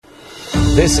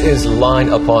This is Line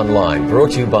Upon Line,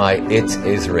 brought to you by It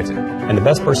Is Written. And the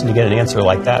best person to get an answer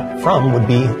like that from would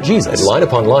be Jesus. At Line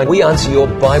Upon Line, we answer your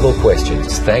Bible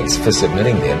questions. Thanks for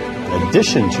submitting them. In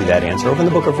addition to that answer, open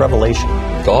the book of Revelation.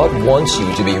 God wants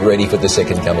you to be ready for the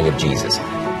second coming of Jesus.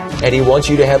 And He wants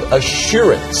you to have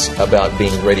assurance about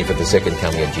being ready for the second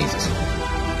coming of Jesus.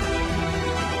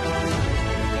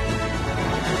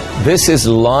 This is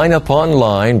Line Upon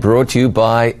Line, brought to you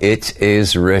by It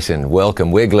Is Written.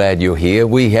 Welcome. We're glad you're here.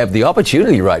 We have the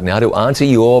opportunity right now to answer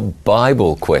your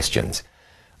Bible questions.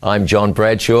 I'm John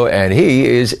Bradshaw, and he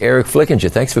is Eric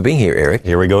Flickinger. Thanks for being here, Eric.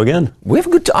 Here we go again. We have a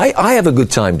good I have a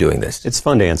good time doing this. It's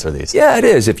fun to answer these. Yeah, it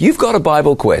is. If you've got a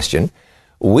Bible question,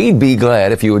 we'd be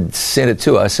glad if you would send it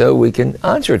to us so we can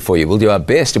answer it for you. We'll do our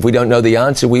best. If we don't know the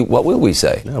answer, what will we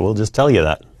say? No, we'll just tell you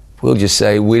that. We'll just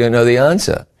say we don't know the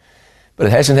answer. But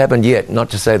it hasn't happened yet, not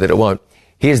to say that it won't.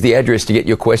 Here's the address to get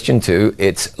your question to.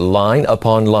 It's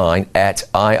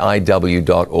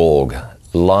lineuponline@iiw.org.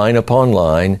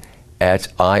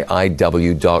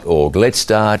 Lineuponline@iiw.org. Let's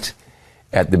start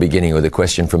at the beginning with a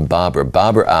question from Barbara.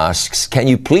 Barbara asks, can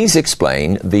you please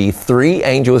explain the three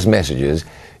angels' messages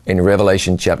in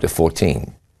Revelation chapter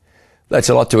 14? That's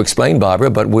a lot to explain,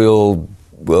 Barbara, but we'll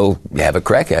have a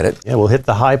crack at it. Yeah, we'll hit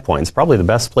the high points. Probably the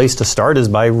best place to start is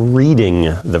by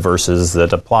reading the verses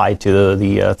that apply to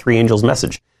the three angels'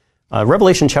 message.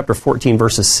 Revelation chapter 14,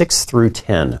 verses 6 through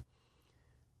 10.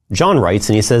 John writes,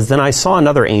 and he says, Then I saw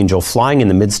another angel flying in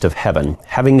the midst of heaven,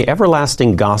 having the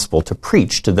everlasting gospel to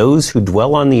preach to those who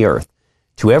dwell on the earth,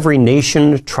 to every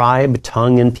nation, tribe,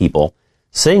 tongue, and people,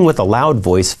 saying with a loud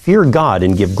voice, Fear God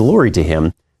and give glory to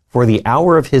Him, for the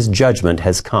hour of His judgment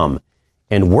has come,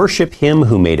 and worship Him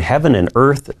who made heaven and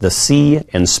earth, the sea,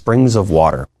 and springs of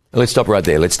water. Let's stop right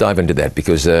there. Let's dive into that,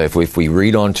 because if we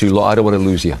read on too long, I don't want to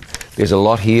lose you. There's a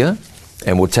lot here,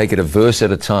 and we'll take it a verse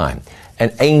at a time.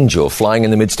 An angel flying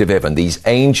in the midst of heaven. These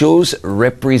angels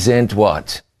represent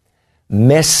what?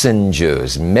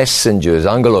 Messengers. Messengers.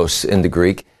 Angelos in the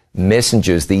Greek.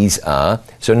 Messengers these are.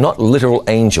 So not literal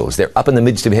angels. They're up in the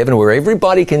midst of heaven where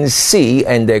everybody can see,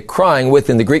 and they're crying with,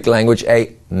 in the Greek language,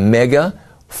 a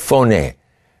megaphone.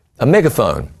 A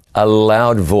megaphone, a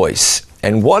loud voice.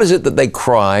 And what is it that they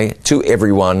cry to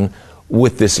everyone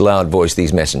with this loud voice,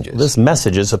 these messengers? This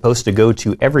message is supposed to go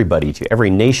to everybody, to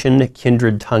every nation,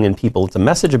 kindred, tongue, and people. It's a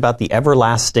message about the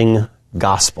everlasting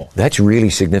gospel. That's really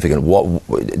significant.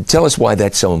 Tell us why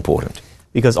that's so important.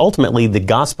 Because ultimately, the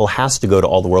gospel has to go to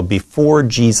all the world before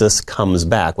Jesus comes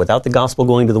back. Without the gospel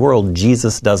going to the world,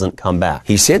 Jesus doesn't come back.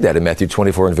 He said that in Matthew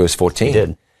 24 and verse 14. He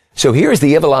did. So here is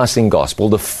the everlasting gospel,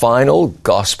 the final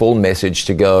gospel message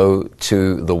to go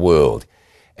to the world.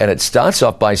 And it starts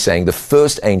off by saying the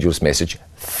first angel's message,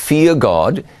 fear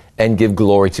God and give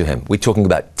glory to Him. We're talking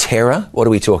about terror. What are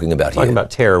we talking about here? We're talking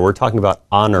about terror. We're talking about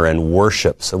honor and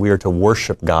worship. So we are to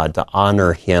worship God, to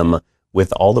honor Him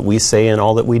with all that we say and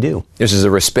all that we do. This is a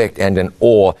respect and an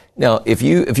awe. Now, if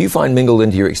you find mingled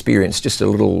into your experience just a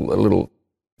little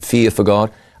fear for God,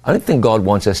 I don't think God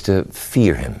wants us to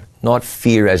fear Him. Not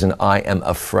fear as in I am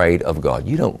afraid of God.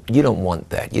 You don't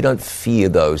want that. You don't fear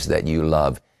those that you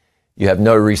love. You have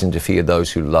no reason to fear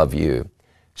those who love you.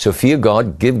 So fear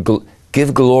God, give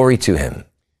glory to Him.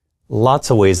 Lots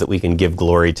of ways that we can give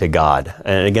glory to God.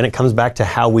 And again, it comes back to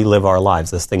how we live our lives,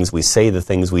 the things we say, the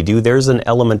things we do. There's an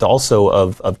element also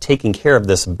of taking care of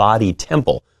this body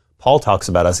temple. Paul talks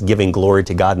about us giving glory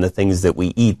to God in the things that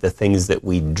we eat, the things that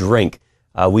we drink.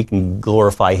 We can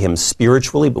glorify Him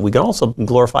spiritually, but we can also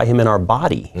glorify Him in our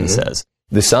body, he says.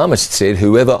 The psalmist said,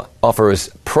 whoever offers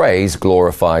praise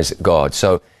glorifies God.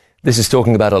 So this is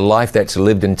talking about a life that's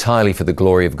lived entirely for the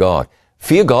glory of God.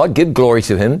 Fear God, give glory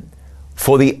to Him,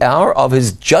 for the hour of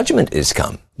His judgment is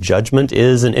come. Judgment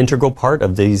is an integral part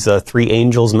of these three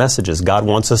angels' messages. God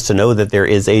wants us to know that there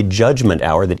is a judgment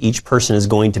hour, that each person is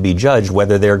going to be judged,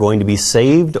 whether they're going to be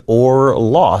saved or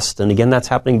lost. And again, that's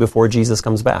happening before Jesus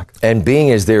comes back. And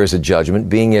being as there is a judgment,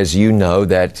 being as you know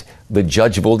that the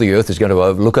judge of all the earth is going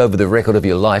to look over the record of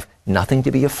your life, nothing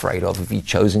to be afraid of if you've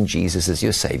chosen Jesus as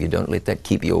your Savior. Don't let that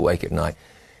keep you awake at night.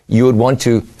 You would want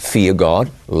to fear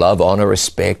God, love, honor,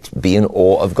 respect, be in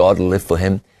awe of God, live for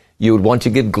Him. You would want to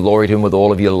give glory to Him with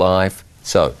all of your life.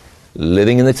 So,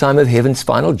 living in the time of heaven's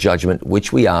final judgment,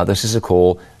 which we are, this is a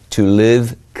call to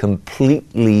live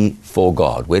completely for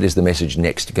God. Where does the message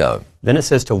next go? Then it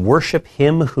says to worship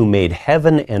Him who made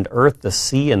heaven and earth, the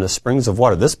sea, and the springs of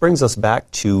water. This brings us back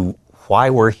to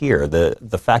why we're here,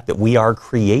 the fact that we are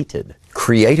created.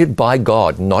 Created by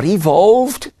God, not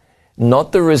evolved,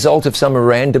 not the result of some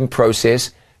random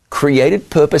process, created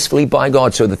purposefully by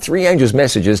God. So the three angels'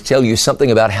 messages tell you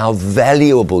something about how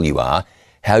valuable you are,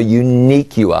 how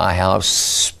unique you are, how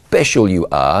special you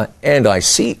are, and I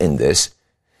see in this.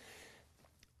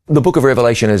 The book of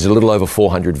Revelation is a little over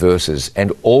 400 verses,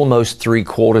 and almost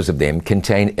 3/4 of them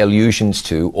contain allusions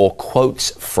to or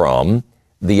quotes from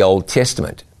the Old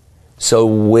Testament. So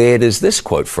where does this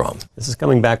quote from? This is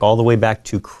coming back all the way back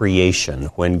to creation.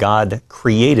 When God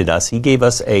created us, He gave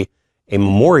us a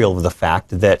memorial of the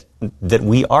fact that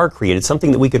we are created,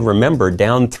 something that we could remember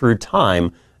down through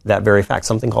time, that very fact,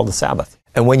 something called the Sabbath.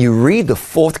 And when you read the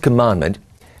fourth commandment,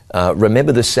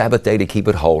 remember the Sabbath day to keep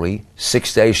it holy.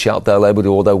 6 days shalt thou labor,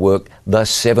 do all thy work. The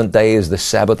seventh day is the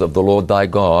Sabbath of the Lord thy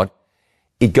God.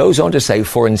 It goes on to say,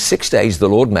 for in 6 days the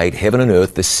Lord made heaven and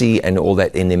earth, the sea, and all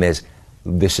that in them is.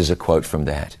 This is a quote from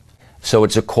that. So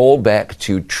it's a call back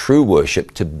to true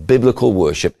worship, to biblical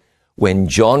worship. When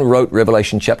John wrote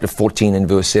Revelation chapter 14 and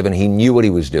verse 7, he knew what he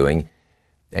was doing.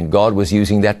 And God was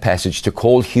using that passage to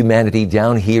call humanity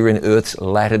down here in earth's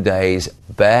latter days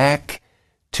back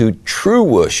to true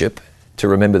worship, to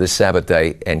remember the Sabbath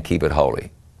day and keep it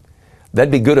holy.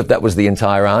 That'd be good if that was the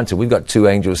entire answer. We've got 2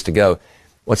 angels to go.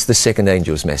 What's the second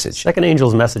angel's message? Second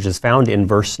angel's message is found in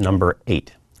verse number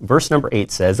 8. Verse number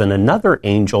 8 says, and another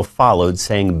angel followed,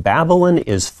 saying, Babylon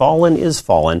is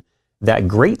fallen, that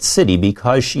great city,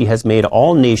 because she has made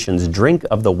all nations drink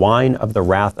of the wine of the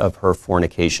wrath of her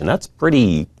fornication. That's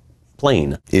pretty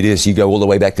plain. It is. You go all the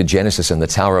way back to Genesis and the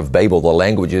Tower of Babel. The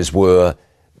languages were,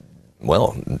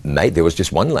 well, there was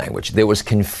just one language. There was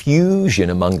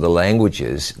confusion among the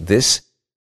languages. This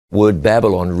word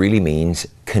Babylon really means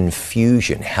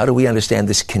confusion. How do we understand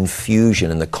this confusion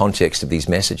in the context of these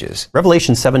messages?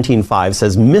 Revelation 17:5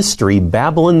 says, Mystery,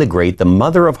 Babylon the Great, the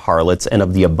mother of harlots and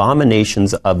of the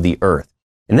abominations of the earth.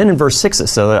 And then in verse 6 it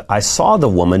says, I saw the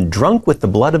woman drunk with the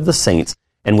blood of the saints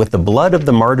and with the blood of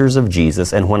the martyrs of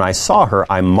Jesus, and when I saw her,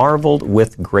 I marveled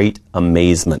with great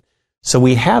amazement. So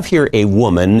we have here a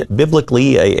woman.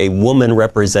 Biblically, a woman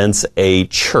represents a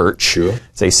church. Sure.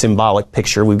 It's a symbolic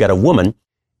picture. We've got a woman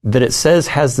that it says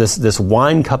has this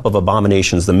wine cup of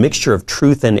abominations, the mixture of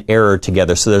truth and error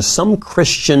together. So there's some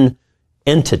Christian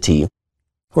entity,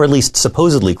 or at least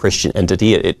supposedly Christian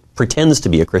entity, it pretends to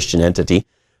be a Christian entity,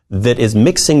 that is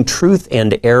mixing truth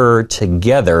and error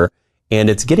together, and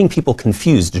it's getting people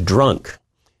confused, drunk.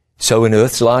 So in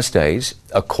Earth's last days,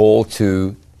 a call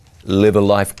to live a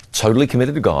life totally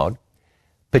committed to God,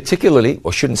 particularly,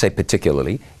 or shouldn't say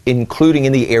particularly, including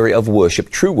in the area of worship,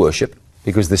 true worship,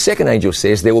 because the second angel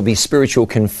says there will be spiritual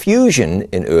confusion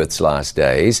in Earth's last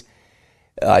days.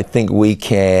 I think we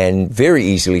can very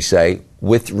easily say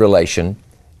with relation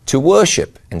to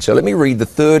worship. And so let me read the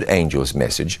third angel's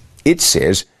message. It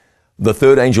says, the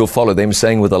third angel followed them,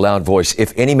 saying with a loud voice,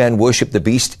 if any man worship the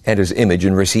beast and his image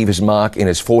and receive his mark in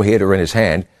his forehead or in his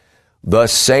hand, the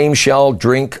same shall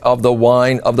drink of the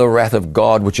wine of the wrath of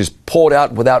God, which is poured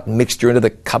out without mixture into the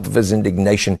cup of his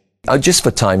indignation. Just for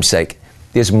time's sake,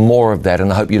 there's more of that, and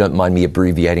I hope you don't mind me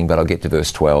abbreviating, but I'll get to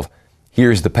verse 12.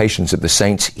 Here is the patience of the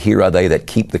saints. Here are they that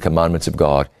keep the commandments of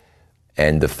God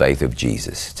and the faith of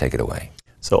Jesus. Take it away.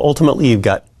 So ultimately, you've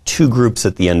got 2 groups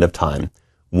at the end of time.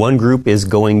 One group is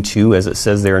going to, as it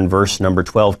says there in verse number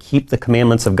 12, keep the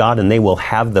commandments of God, and they will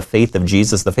have the faith of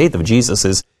Jesus. The faith of Jesus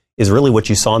is really what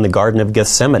you saw in the Garden of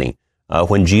Gethsemane,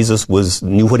 when Jesus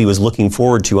knew what he was looking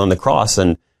forward to on the cross,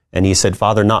 and he said,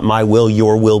 Father, not my will,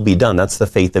 your will be done. That's the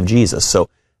faith of Jesus. So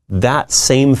that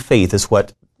same faith is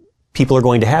what people are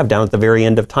going to have down at the very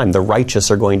end of time. The righteous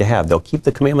are going to have. They'll keep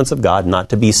the commandments of God, not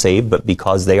to be saved, but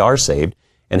because they are saved,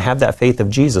 and have that faith of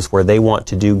Jesus where they want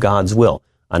to do God's will.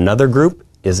 Another group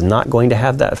is not going to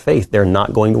have that faith. They're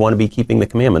not going to want to be keeping the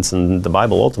commandments. And the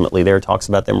Bible ultimately there talks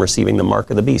about them receiving the mark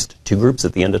of the beast. 2 groups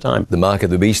at the end of time. The mark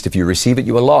of the beast, if you receive it,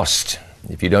 you are lost.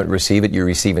 If you don't receive it, you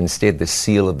receive instead the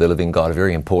seal of the living God, a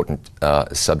very important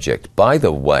subject. By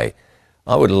the way,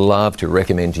 I would love to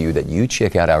recommend to you that you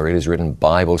check out our It Is Written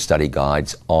Bible study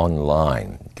guides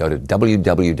online. Go to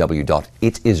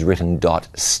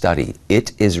www.itiswritten.study.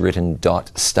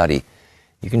 Itiswritten.study.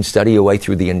 You can study your way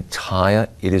through the entire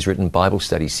It Is Written Bible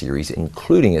study series,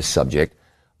 including a subject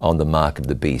on the mark of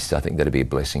the beast. I think that'll be a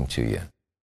blessing to you.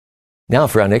 Now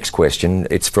for our next question,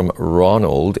 it's from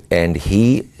Ronald, and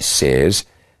he says,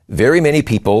 very many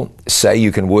people say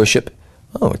you can worship,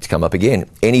 it's come up again,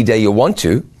 any day you want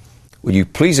to. Would you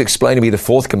please explain to me the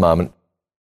 4th commandment,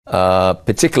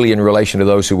 particularly in relation to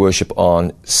those who worship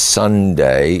on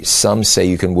Sunday? Some say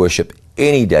you can worship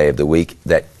any day of the week,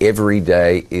 that every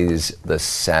day is the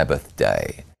Sabbath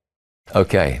day.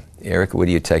 Okay, Eric, where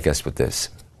do you take us with this?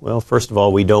 Well, first of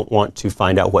all, we don't want to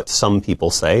find out what some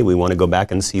people say. We want to go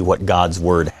back and see what God's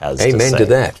Word has to say. Amen to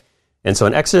that. And so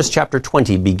in Exodus chapter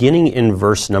 20, beginning in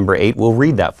verse number 8, we'll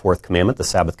read that 4th commandment, the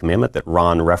Sabbath commandment that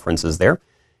Ron references there.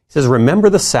 It He says, remember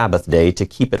the Sabbath day to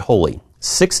keep it holy.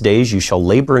 6 days you shall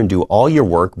labor and do all your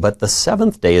work, but the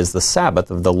seventh day is the Sabbath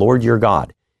of the Lord your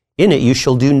God. In it you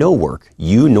shall do no work,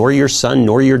 you nor your son,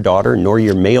 nor your daughter, nor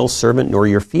your male servant, nor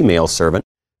your female servant,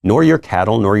 nor your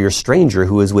cattle, nor your stranger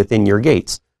who is within your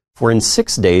gates. For in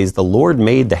 6 days the Lord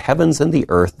made the heavens and the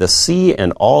earth, the sea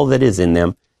and all that is in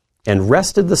them, and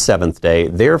rested the seventh day.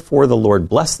 Therefore the Lord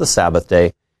blessed the Sabbath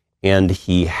day, and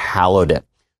he hallowed it.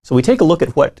 So we take a look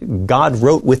at what God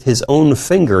wrote with his own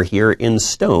finger here in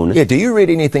stone. Yeah, do you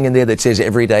read anything in there that says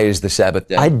every day is the Sabbath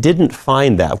day? I didn't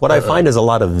find that. What I find is a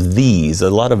lot of these, a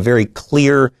lot of very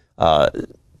clear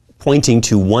pointing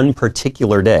to one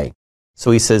particular day.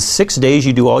 So he says, 6 days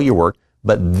you do all your work,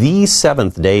 but the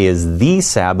seventh day is the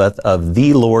Sabbath of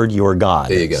the Lord your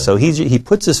God. There you go. So he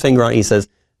puts his finger on it, he says,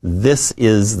 this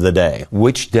is the day.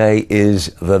 Which day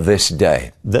is the this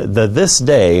day? The this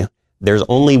day, there's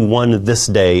only one this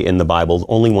day in the Bible,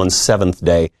 only one seventh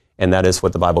day, and that is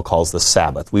what the Bible calls the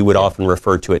Sabbath. We would often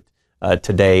refer to it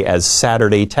today as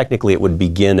Saturday. Technically, it would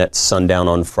begin at sundown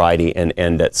on Friday and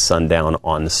end at sundown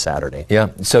on Saturday. Yeah,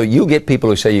 so you'll get people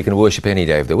who say you can worship any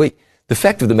day of the week. The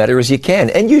fact of the matter is you can,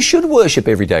 and you should worship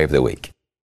every day of the week.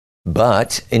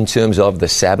 But in terms of the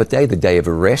Sabbath day, the day of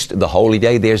rest, the holy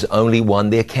day, there's only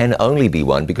one. There can only be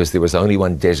one because there was only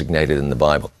one designated in the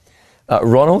Bible.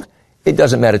 Ronald? It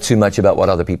doesn't matter too much about what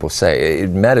other people say.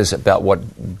 It matters about what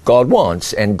God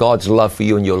wants and God's love for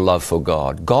you and your love for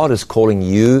God. God is calling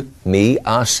you, me,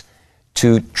 us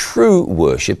to true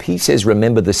worship. He says,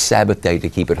 remember the Sabbath day to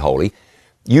keep it holy.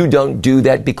 You don't do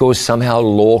that because somehow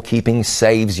law-keeping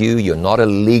saves you. You're not a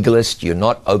legalist. You're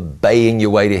not obeying your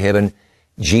way to heaven.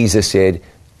 Jesus said,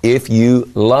 if you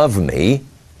love me,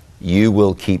 you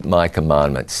will keep my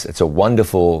commandments. It's a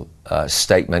wonderful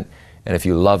statement. And if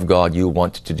you love God, you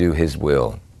want to do his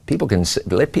will. People can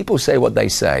let people say what they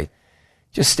say.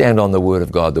 Just stand on the Word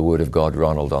of God. The Word of God,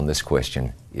 Ronald, on this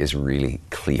question is really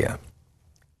clear.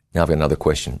 Now I've got another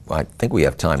question. I think we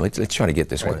have time. Let's try to get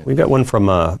this one. We've got one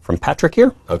from Patrick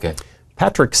here. Okay.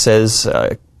 Patrick says,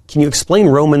 can you explain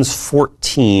Romans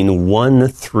 14, 1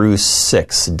 through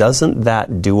 6? Doesn't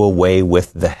that do away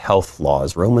with the health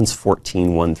laws? Romans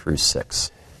 14, 1 through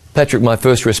 6. Patrick, my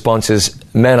first response is,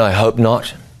 man, I hope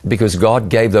not. Because God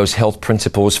gave those health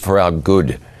principles for our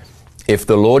good. If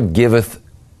the Lord giveth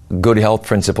good health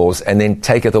principles and then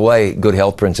taketh away good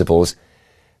health principles,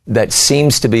 that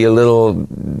seems to be a little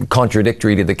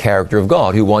contradictory to the character of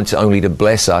God, who wants only to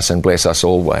bless us and bless us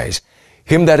always.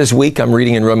 Him that is weak, I'm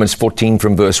reading in Romans 14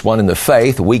 from verse 1, in the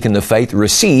faith, weak in the faith,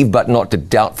 receive, but not to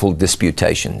doubtful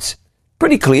disputations.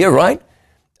 Pretty clear, right?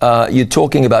 You're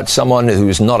talking about someone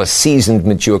who's not a seasoned,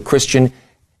 mature Christian.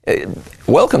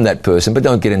 Welcome that person, but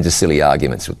don't get into silly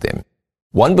arguments with them.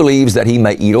 One believes that he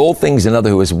may eat all things, another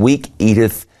who is weak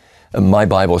eateth, my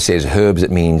Bible says herbs,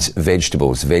 it means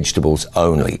vegetables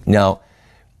only. Now,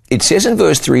 it says in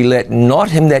verse 3, let not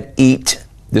him that eat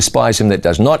despise him that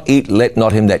does not eat, let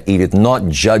not him that eateth not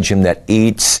judge him that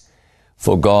eats,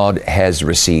 for God has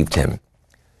received him.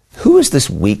 Who is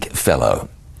this weak fellow?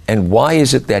 And why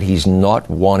is it that he's not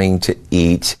wanting to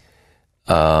eat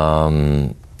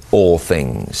all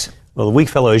things? Well, the weak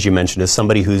fellow, as you mentioned, is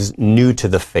somebody who's new to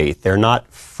the faith. They're not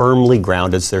firmly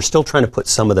grounded, so they're still trying to put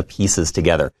some of the pieces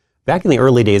together. Back in the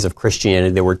early days of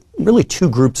Christianity, there were really two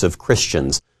groups of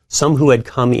Christians, some who had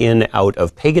come in out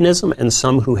of paganism and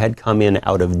some who had come in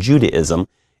out of Judaism.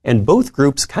 And both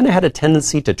groups kind of had a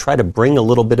tendency to try to bring a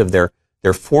little bit of their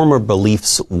former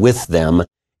beliefs with them.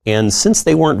 And since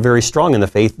they weren't very strong in the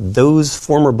faith, those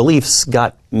former beliefs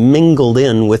got mingled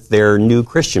in with their new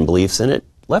Christian beliefs, and it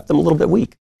left them a little bit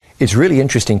weak. It's really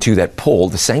interesting, too, that Paul,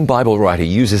 the same Bible writer,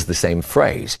 uses the same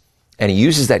phrase. And he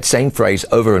uses that same phrase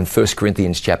over in 1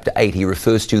 Corinthians chapter 8. He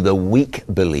refers to the weak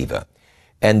believer.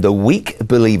 And the weak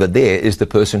believer there is the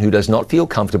person who does not feel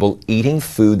comfortable eating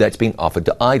food that's been offered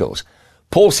to idols.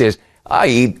 Paul says, I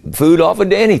eat food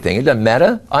offered to anything. It doesn't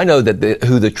matter. I know that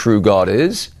who the true God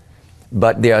is.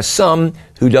 But there are some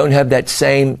who don't have that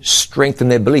same strength in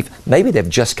their belief. Maybe they've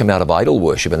just come out of idol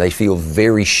worship and they feel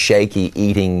very shaky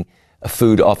eating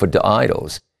food offered to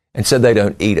idols. And so they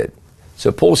don't eat it.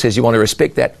 So Paul says you want to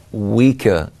respect that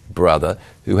weaker brother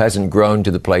who hasn't grown to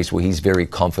the place where he's very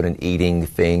confident eating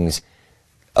things,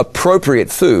 appropriate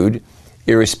food,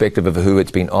 irrespective of who it's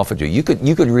been offered to. You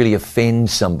could really offend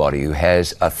somebody who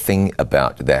has a thing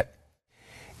about that.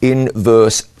 In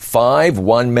verse 5,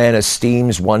 one man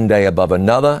esteems one day above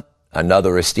another,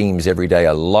 another esteems every day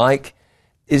alike.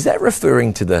 Is that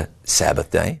referring to the Sabbath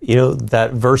day? You know,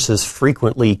 that verse is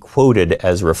frequently quoted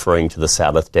as referring to the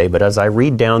Sabbath day, but as I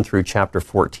read down through chapter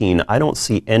 14, I don't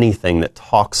see anything that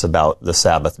talks about the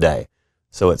Sabbath day.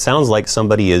 So it sounds like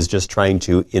somebody is just trying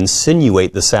to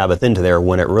insinuate the Sabbath into there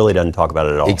when it really doesn't talk about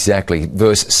it at all. Exactly.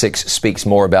 Verse 6 speaks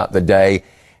more about the day,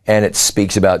 and it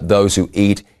speaks about those who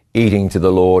eating to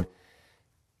the Lord.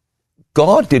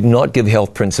 God did not give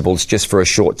health principles just for a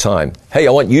short time. Hey,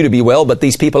 I want you to be well, but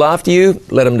these people after you,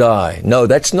 let them die. No,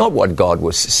 that's not what God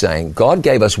was saying. God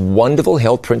gave us wonderful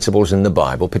health principles in the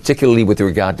Bible, particularly with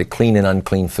regard to clean and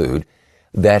unclean food,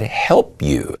 that help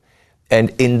you.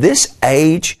 And in this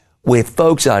age where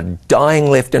folks are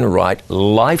dying left and right,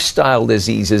 lifestyle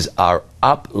diseases are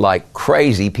up like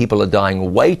crazy, people are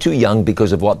dying way too young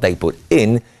because of what they put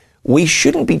in, we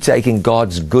shouldn't be taking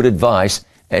God's good advice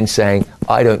and saying,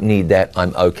 I don't need that,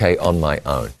 I'm okay on my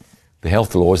own. The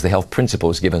health laws, the health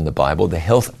principles given in the Bible, the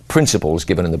health principles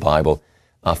given in the Bible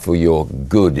are for your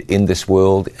good in this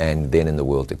world and then in the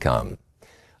world to come.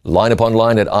 Line Upon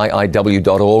Line at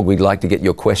iiw.org. We'd like to get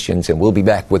your questions, and we'll be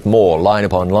back with more Line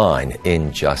Upon Line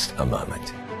in just a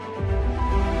moment.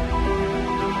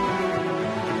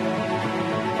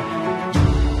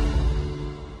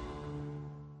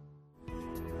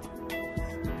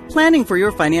 Planning for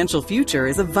your financial future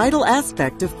is a vital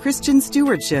aspect of Christian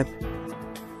stewardship.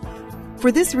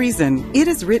 For this reason, It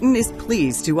Is Written is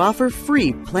pleased to offer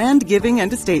free planned giving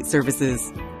and estate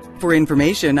services. For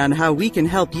information on how we can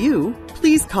help you,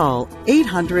 please call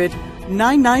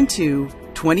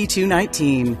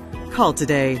 800-992-2219. Call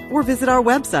today or visit our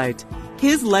website,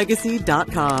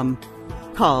 hislegacy.com.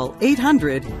 Call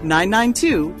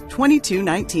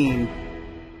 800-992-2219.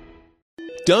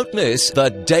 Don't miss the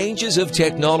dangers of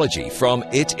technology from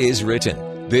It Is Written.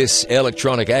 This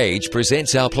electronic age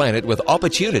presents our planet with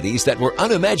opportunities that were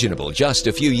unimaginable just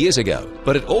a few years ago.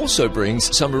 But it also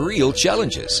brings some real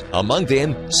challenges, among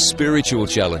them spiritual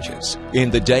challenges. In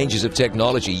the dangers of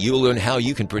technology, you'll learn how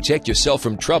you can protect yourself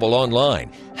from trouble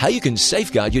online, how you can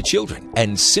safeguard your children,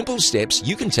 and simple steps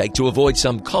you can take to avoid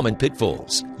some common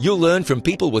pitfalls. You'll learn from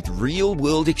people with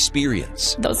real-world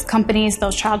experience. Those companies,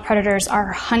 those child predators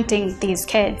are hunting these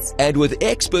kids. And with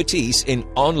expertise in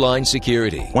online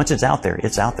security. Once it's out there,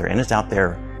 and it's out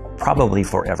there probably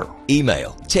forever.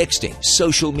 Email, texting,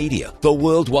 social media, the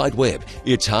World Wide Web.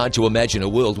 It's hard to imagine a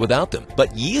world without them.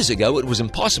 But years ago, it was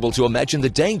impossible to imagine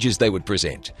the dangers they would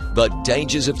present. The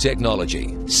dangers of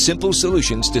technology. Simple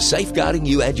solutions to safeguarding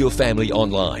you and your family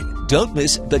online. Don't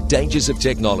miss the dangers of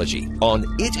technology on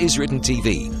It Is Written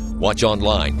TV. Watch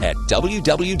online at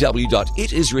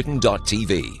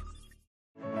www.itiswritten.tv.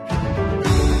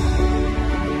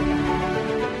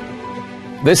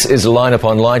 This is Line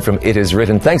Upon Line from It Is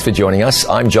Written. Thanks for joining us.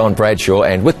 I'm John Bradshaw,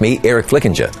 and with me, Eric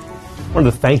Flickinger. I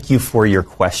wanted to thank you for your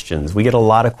questions. We get a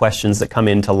lot of questions that come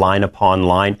into Line Upon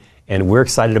Line, and we're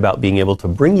excited about being able to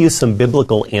bring you some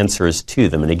biblical answers to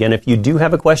them. And again, if you do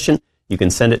have a question, you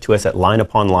can send it to us at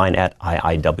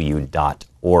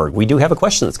lineuponline@iiw.org. We do have a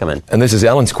question that's come in. And this is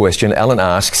Alan's question. Alan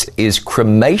asks, is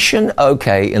cremation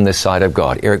okay in the sight of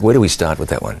God? Eric, where do we start with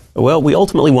that one? Well, we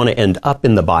ultimately want to end up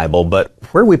in the Bible, but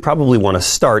where we probably want to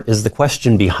start is the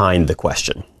question behind the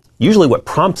question. Usually what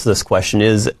prompts this question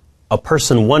is a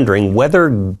person wondering whether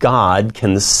God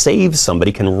can save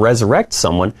somebody, can resurrect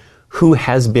someone who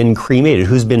has been cremated,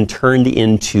 who's been turned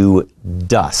into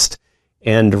dust.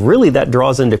 And really that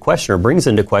draws into question, or brings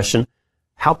into question,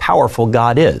 how powerful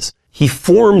God is. He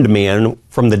formed man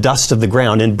from the dust of the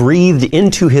ground and breathed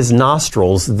into his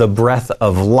nostrils the breath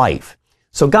of life.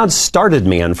 So God started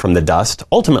man from the dust.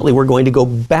 Ultimately, we're going to go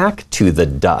back to the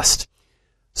dust.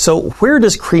 So where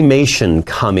does cremation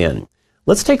come in?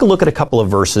 Let's take a look at a couple of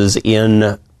verses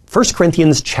in 1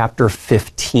 Corinthians chapter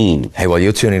 15. Hey, while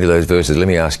you're turning to those verses, let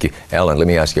me ask you, Alan, let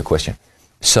me ask you a question.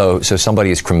 So somebody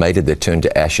is cremated, they're turned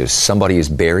to ashes. Somebody is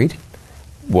buried,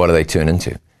 what do they turn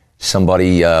into?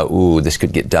 Somebody, this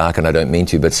could get dark and I don't mean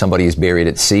to, but somebody is buried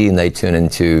at sea and they turn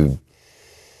into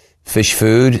fish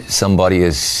food. Somebody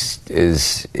is,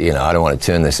 I don't want to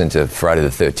turn this into Friday the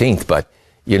 13th, but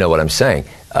you know what I'm saying.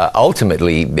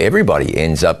 Ultimately, everybody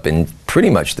ends up in pretty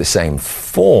much the same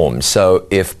form. So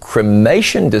if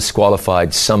cremation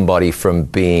disqualified somebody from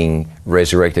being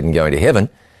resurrected and going to heaven,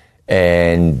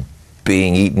 and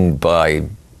being eaten by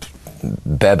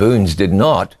baboons did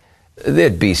not,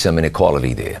 there'd be some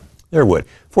inequality there. There would.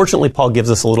 Fortunately, Paul gives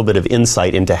us a little bit of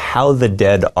insight into how the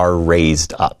dead are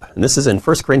raised up. And this is in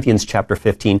 1 Corinthians chapter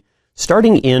 15,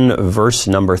 starting in verse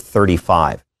number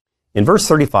 35. In verse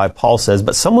 35, Paul says,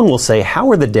 "But someone will say,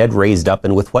 how are the dead raised up,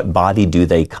 and with what body do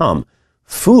they come?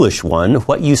 Foolish one,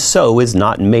 what you sow is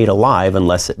not made alive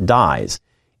unless it dies.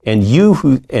 And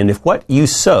if what you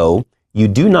sow, you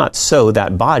do not sow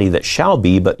that body that shall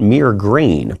be, but mere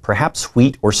grain, perhaps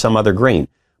wheat or some other grain.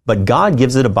 but God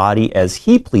gives it a body as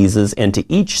He pleases, and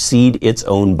to each seed its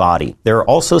own body. There are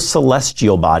also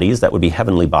celestial bodies, that would be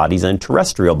heavenly bodies, and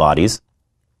terrestrial bodies,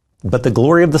 but the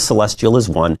glory of the celestial is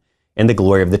one, and the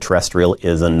glory of the terrestrial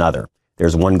is another.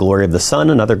 There's one glory of the sun,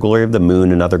 another glory of the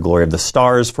moon, another glory of the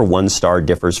stars, for one star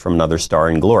differs from another star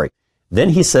in glory. Then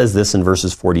he says this in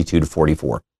verses 42 to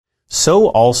 44. So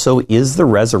also is the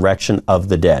resurrection of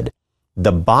the dead.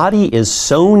 The body is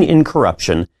sown in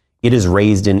corruption, it is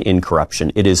raised in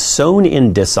incorruption. It is sown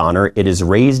in dishonor, it is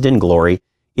raised in glory.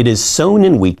 It is sown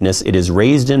in weakness, it is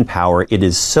raised in power. It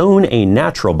is sown a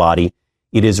natural body,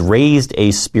 it is raised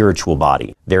a spiritual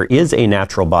body. There is a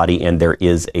natural body and there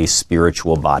is a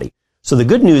spiritual body. So the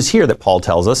good news here that Paul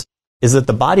tells us is that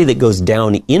the body that goes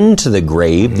down into the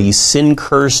grave, the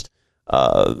sin-cursed,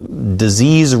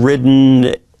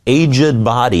 disease-ridden, aged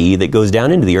body that goes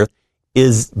down into the earth,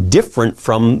 is different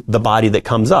from the body that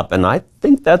comes up. And I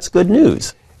think that's good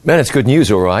news. Man, it's good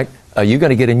news, all right. You're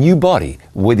going to get a new body,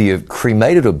 whether you're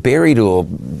cremated or buried or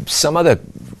some other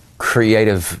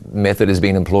creative method has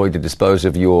been employed to dispose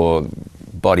of your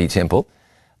body temple.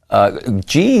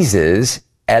 Jesus,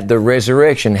 at the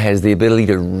resurrection, has the ability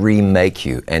to remake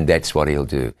you, and that's what He'll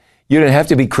do. You don't have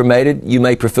to be cremated. You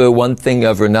may prefer one thing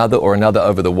over another or another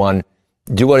over the one.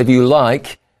 Do whatever you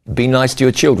like. Be nice to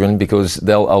your children because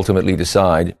they'll ultimately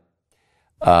decide.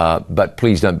 But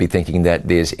please don't be thinking that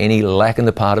there's any lack in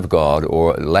the part of God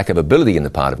or lack of ability in the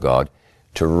part of God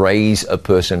to raise a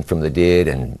person from the dead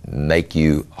and make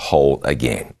you whole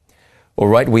again. All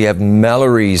right, we have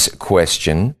Mallory's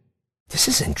question. This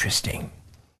is interesting.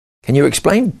 Can you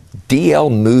explain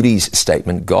D.L. Moody's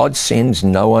statement, God sends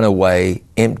no one away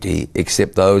empty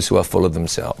except those who are full of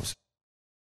themselves?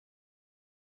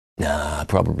 Nah,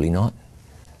 probably not.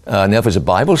 Now, if it was a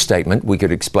Bible statement, we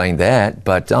could explain that,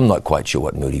 but I'm not quite sure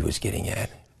what Moody was getting at.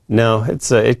 No, it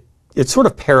sort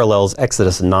of parallels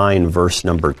Exodus 9, verse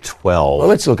number 12. Well,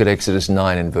 let's look at Exodus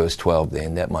 9 and verse 12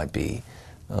 then. That might be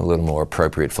a little more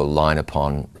appropriate for line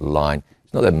upon line.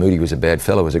 It's not that Moody was a bad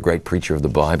fellow. He was a great preacher of the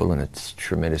Bible and a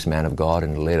tremendous man of God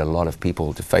and led a lot of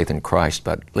people to faith in Christ,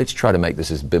 but let's try to make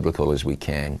this as biblical as we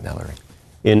can, Mallory.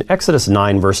 In Exodus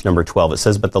 9, verse number 12, it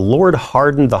says, But the Lord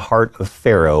hardened the heart of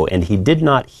Pharaoh, and he did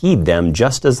not heed them,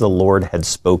 just as the Lord had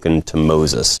spoken to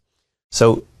Moses.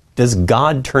 So, does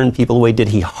God turn people away? Did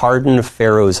He harden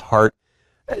Pharaoh's heart?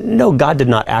 No, God did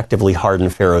not actively harden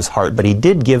Pharaoh's heart, but He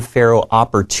did give Pharaoh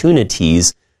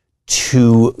opportunities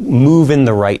to move in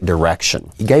the right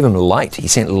direction. He gave him light. He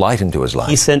sent light into his life.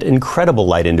 He sent incredible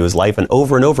light into his life, and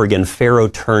over again, Pharaoh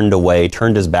turned away,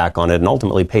 turned his back on it, and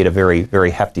ultimately paid a very,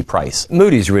 very hefty price.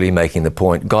 Moody's really making the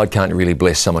point, God can't really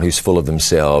bless someone who's full of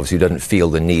themselves, who doesn't feel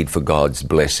the need for God's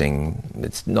blessing.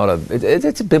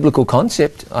 It's a biblical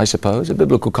concept, I suppose, a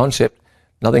biblical concept.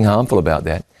 Nothing harmful about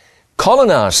that.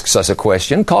 Colin asks us a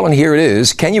question. Colin, here it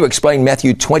is. Can you explain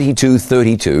Matthew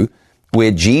 22:32?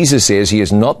 Where Jesus says He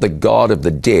is not the God of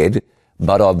the dead,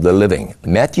 but of the living.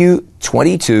 Matthew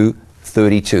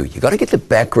 22:32. You've got to get the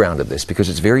background of this because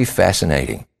it's very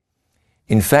fascinating.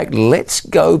 In fact, let's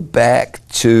go back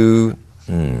to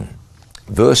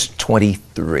verse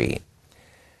 23.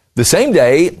 The same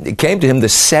day it came to Him the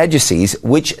Sadducees,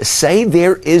 which say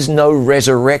there is no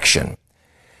resurrection.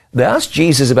 They asked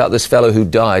Jesus about this fellow who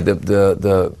died.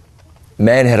 The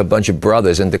man had a bunch of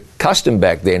brothers, and the custom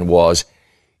back then was,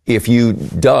 if you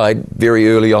died very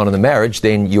early on in the marriage,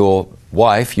 then your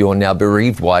wife, your now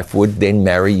bereaved wife, would then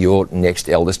marry your next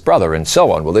eldest brother, and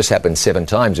so on. Well, this happened 7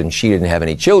 times, and she didn't have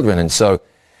any children, and so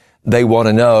they want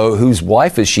to know whose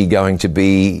wife is she going to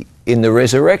be in the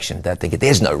resurrection. They're thinking,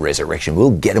 there's no resurrection.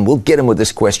 We'll get him with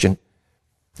this question.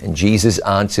 And Jesus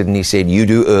answered, and He said, you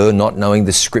do err, not knowing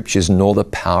the Scriptures nor the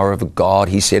power of God.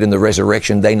 He said, in the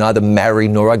resurrection they neither marry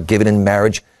nor are given in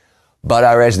marriage, but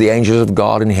are as the angels of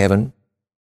God in heaven.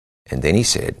 And then He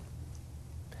said,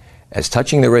 as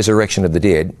touching the resurrection of the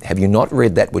dead, have you not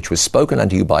read that which was spoken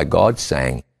unto you by God,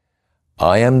 saying,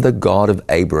 I am the God of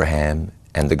Abraham,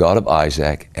 and the God of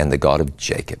Isaac, and the God of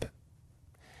Jacob?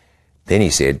 Then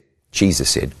Jesus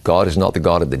said, God is not the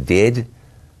God of the dead,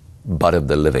 but of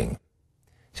the living.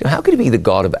 So how could He be the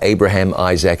God of Abraham,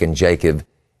 Isaac, and Jacob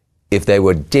if they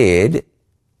were dead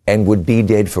and would be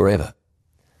dead forever?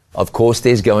 Of course,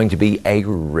 there's going to be a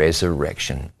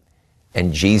resurrection.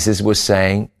 And Jesus was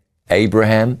saying,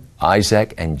 Abraham,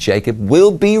 Isaac, and Jacob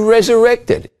will be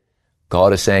resurrected.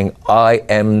 God is saying, I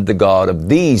am the God of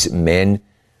these men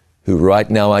who right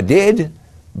now are dead,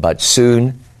 but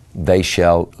soon they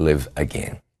shall live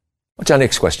again. What's our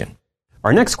next question?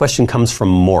 Our next question comes from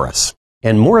Morris.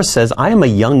 And Morris says, I am a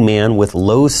young man with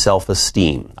low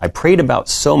self-esteem. I prayed about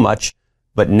so much,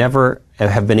 but never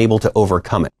have been able to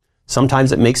overcome it.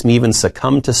 Sometimes it makes me even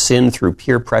succumb to sin through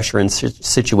peer pressure in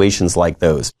situations like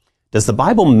those. Does the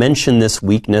Bible mention this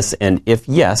weakness? And if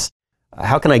yes,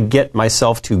 how can I get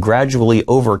myself to gradually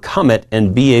overcome it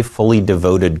and be a fully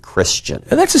devoted Christian?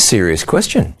 And that's a serious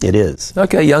question. It is.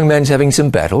 Okay, young man's having some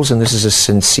battles, and this is a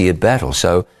sincere battle.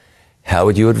 So how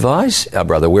would you advise our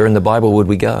brother? Where in the Bible would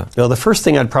we go? Well, the first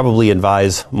thing I'd probably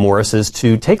advise, Morris, is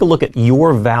to take a look at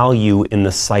your value in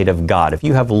the sight of God. If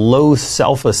you have low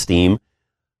self-esteem,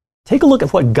 take a look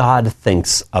at what God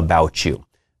thinks about you.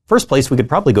 First place we could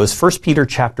probably go is 1 Peter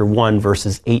chapter 1,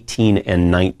 verses 18 and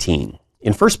 19.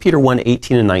 In 1 Peter 1,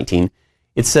 18 and 19,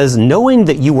 it says, knowing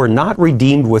that you were not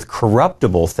redeemed with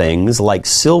corruptible things like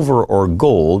silver or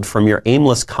gold from your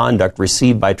aimless conduct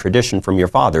received by tradition from your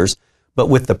fathers, but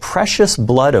with the precious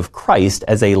blood of Christ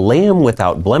as a lamb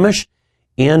without blemish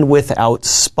and without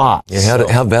spot. Yeah,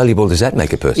 how valuable does that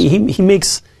make a person?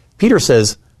 Peter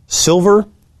says, silver,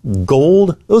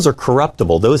 gold, those are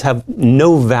corruptible. Those have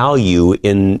no value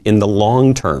in the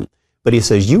long term. But he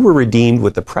says, you were redeemed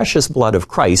with the precious blood of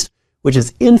Christ, which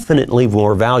is infinitely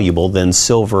more valuable than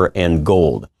silver and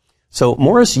gold. So,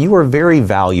 Morris, you are very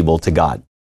valuable to God.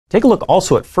 Take a look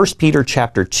also at 1 Peter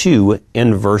chapter 2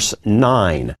 and verse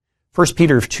 9. 1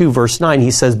 Peter 2 verse 9,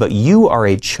 he says, but you are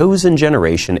a chosen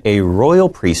generation, a royal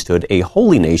priesthood, a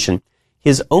holy nation,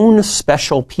 his own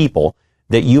special people,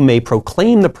 that you may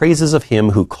proclaim the praises of him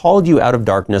who called you out of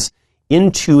darkness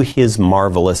into his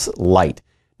marvelous light.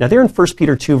 Now there in 1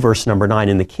 Peter 2 verse number 9,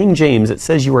 in the King James, it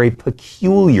says you are a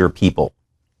peculiar people.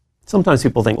 Sometimes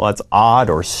people think, well, it's odd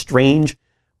or strange,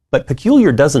 but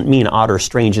peculiar doesn't mean odd or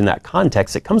strange in that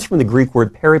context. It comes from the Greek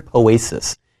word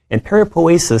peripoiesis, and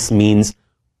peripoiesis means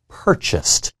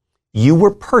purchased. You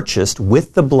were purchased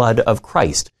with the blood of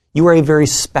Christ. You are a very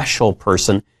special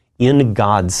person in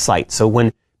God's sight. So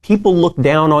when people look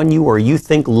down on you or you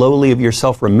think lowly of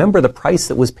yourself, remember the price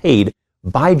that was paid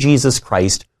by Jesus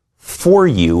Christ for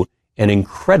you, an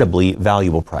incredibly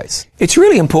valuable price. It's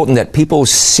really important that people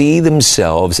see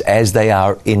themselves as they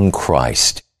are in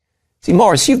Christ. See,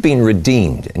 Morris, you've been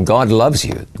redeemed and God loves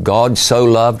you. God so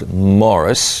loved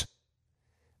Morris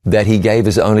that he gave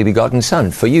his only begotten Son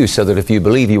for you, so that if you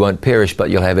believe, you won't perish, but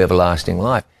you'll have everlasting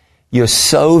life. You're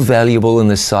so valuable in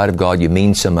the sight of God. You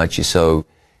mean so much. You're so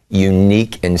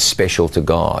unique and special to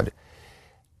God.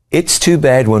 It's too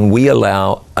bad when we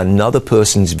allow another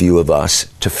person's view of us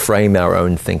to frame our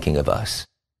own thinking of us.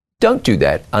 Don't do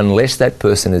that unless that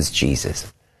person is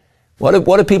Jesus. What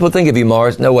do people think of you,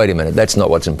 Morris? No, wait a minute. That's not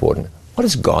what's important. What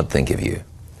does God think of you?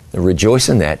 Rejoice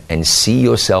in that and see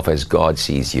yourself as God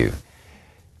sees you.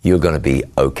 You're going to be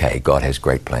okay. God has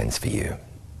great plans for you.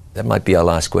 That might be our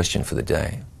last question for the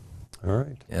day. All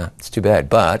right. Yeah, it's too bad.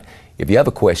 But if you have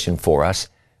a question for us,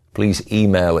 please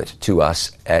email it to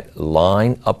us at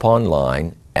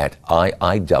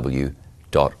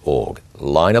lineuponline@iiw.org.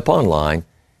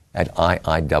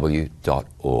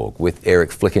 lineuponline@iiw.org. With Eric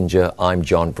Flickinger, I'm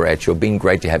John Bradshaw. Been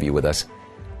great to have you with us.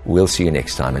 We'll see you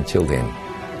next time. Until then,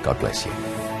 God bless you.